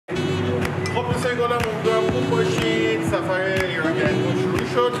گلم امیدوارم خوب باشید. سفر ایرانیتون شروع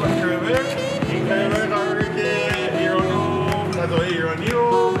شد با ترور. این ترور قراره که ایران و غذای ایرانی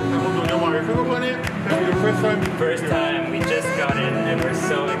رو به تمام دنیا معرفی بکنه. First time, we just got in and we're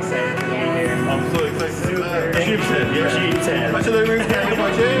so excited to be here. I'm so excited. Sheep's بچه داریم این کله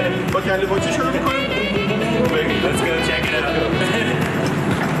پاچه با کله پاچه شروع میکنیم. Let's go check it out.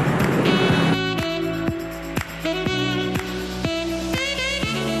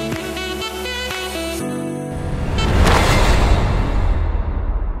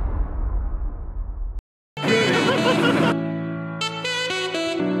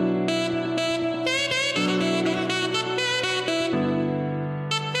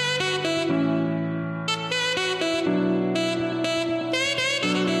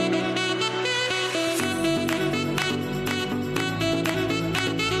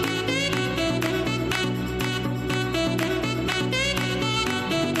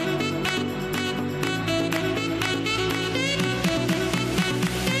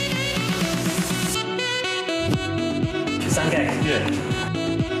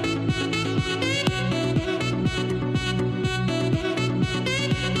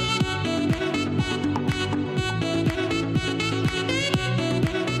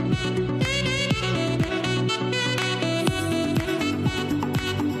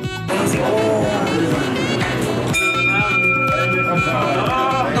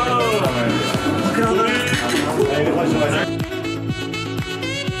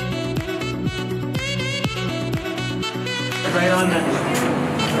 Right on that.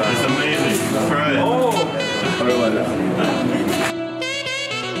 That's amazing. Try it. Oh! Amazing.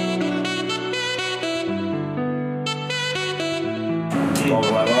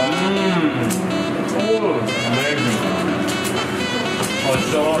 Oh, it's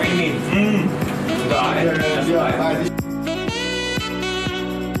so creamy.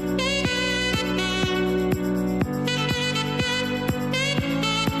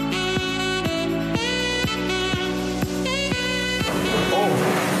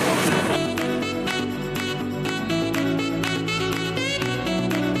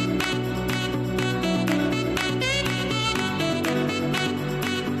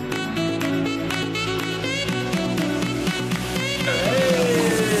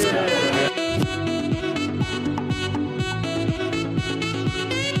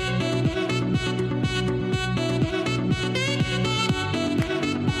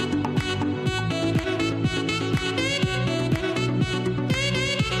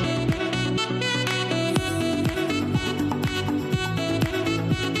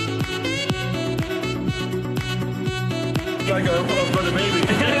 Like I've got a baby.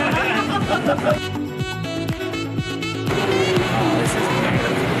 This is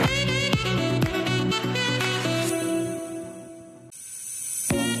incredible.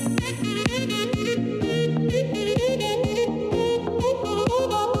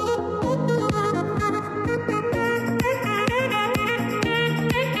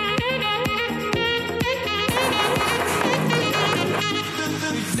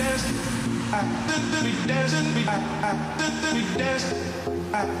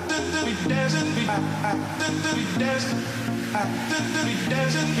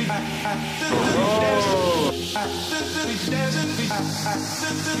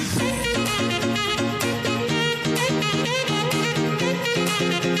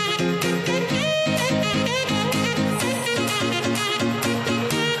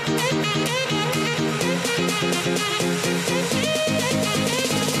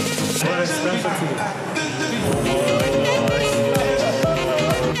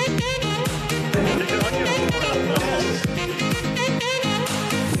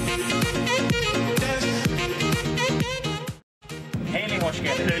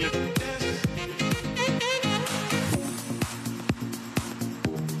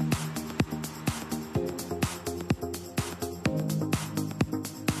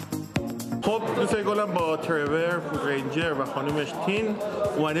 خب دوستای گلم با ترور، رنجر و خانومش تین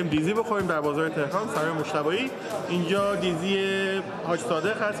اومدیم دیزی بخوریم در بازار تهران سرای مشتبایی. اینجا دیزی حاج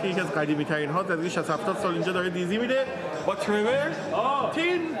صادق هست که یکی از قدیمی ترین ها از 60-70 سال اینجا داره دیزی میده با ترور.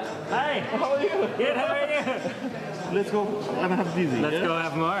 تین Hi. How are you? Good, how are you? Let's go and have dizzy. Let's go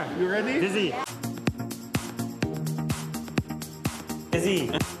have more. You ready? Dizzy.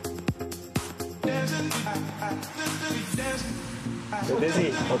 Dizzy.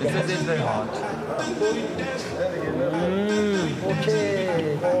 Dizzy. Okay. This is very hot.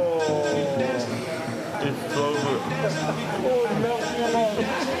 Okay. Oh. It's so good. Oh, melt your mouth.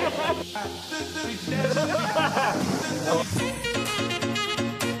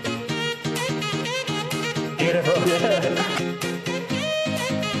 Beautiful.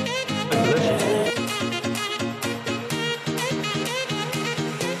 Delicious.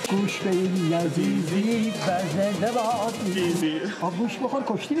 عزیزی زنده باد دیزی. آب گوش بخور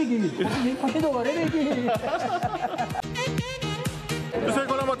کشتی بگیر پاشه دوباره بگیر. دوستان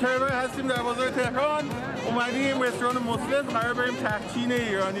گلم با ترور هستیم در بازار تهران. اومدیم رستوران مسلم قرار بریم تحچین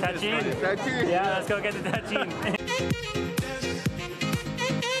ایرانی. Tachin? تحچین. Yeah, let's go get the tachin.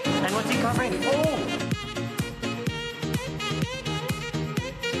 And what's he covering? Oh!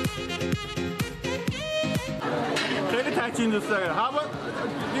 خیلی تحچین دوست داره.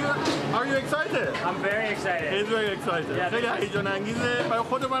 Are you excited? I'm very excited. He's very excited. Yeah, خیلی هیجان انگیزه. برای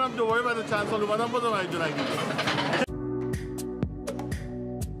خود منم دوباره بعد از چند سال اومدم بازم هیجان انگیزه.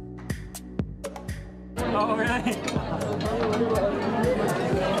 Oh, really?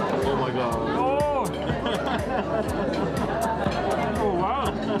 Oh my god. Oh! Oh, wow.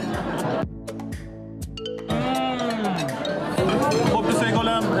 خب دوستان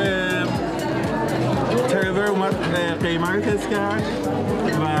گلم ترور اومد قیمه رو تست کرد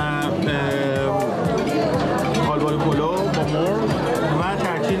و آلبال پلو با مرغ و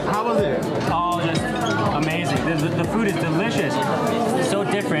ترچین. How was it? Oh, just amazing. The food is delicious. So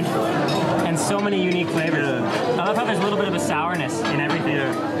different and so many unique flavors. Yeah. I love how there's a little bit of a sourness in everything.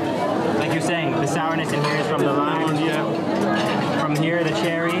 Yeah. Like you're saying, the sourness in here is from the lime, Yeah. from here the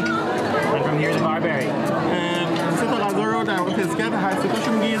cherry, and from here the barberry. سه تا غذا رو در واقع تست کرد. هر سه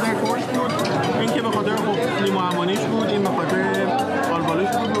تاشون یه ذره ترش بود. این که به خاطر خب لیمو عمانیش بود، این به خاطر آلبالوش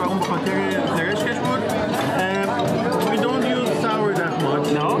بود و اون به خاطر زرشکش بود. We don't use sour that much.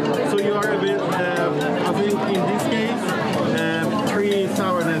 No? So you are a bit, I think in this case, 3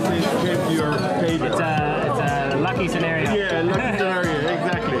 sourness is your favorite. It's a lucky scenario. Yeah, lucky scenario,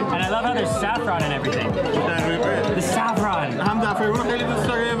 exactly. And I love how there's saffron and everything. The saffron. هم زعفرون رو خیلی دوست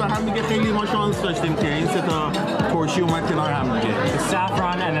داره و هم دیگه خیلی ما شانس داشتیم که این سه تا ترشی اومد کنار هم دیگه. The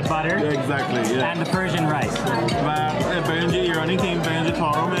saffron and the butter. Exactly, yeah. And the Persian rice. و برنج ایرانی که این برنج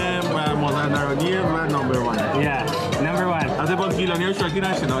تارمه و مازندرانیه و نمبر 1. Yeah, number 1. البته با گیلانی ها شاکی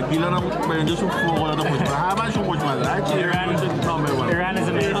نشین. گیلان هم برنجشون فوق‌العاده خوشمزه. همه‌شون خوشمزه. هر چی ایرانی باشه نمبر 1. Iran is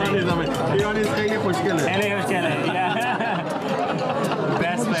amazing. ایرانی خیلی خوشگله. خیلی خوشگله. Yeah.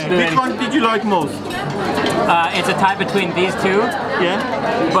 Best flavor. Which one did you like most? It's a tie between these two. Yeah.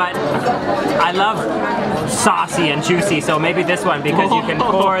 But I love saucy and juicy, so maybe this one because you can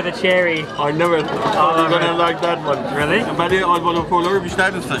pour the cherry. I never thought you were gonna like that one. Really? ولی آلبالو پولو رو بیشتر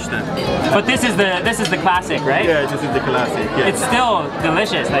دوست داشتم. But this is the classic, right? Yeah, this is the classic. Yeah. It's still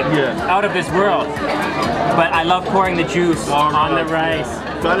delicious, like out of this world. But I love pouring the juice on the rice.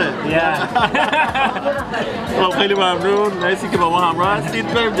 بله. Yeah. خب خیلی ممنون. مرسی که با ما همراه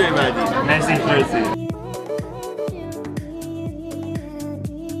هستید. بریم جای بعدی. Merci. مرسی.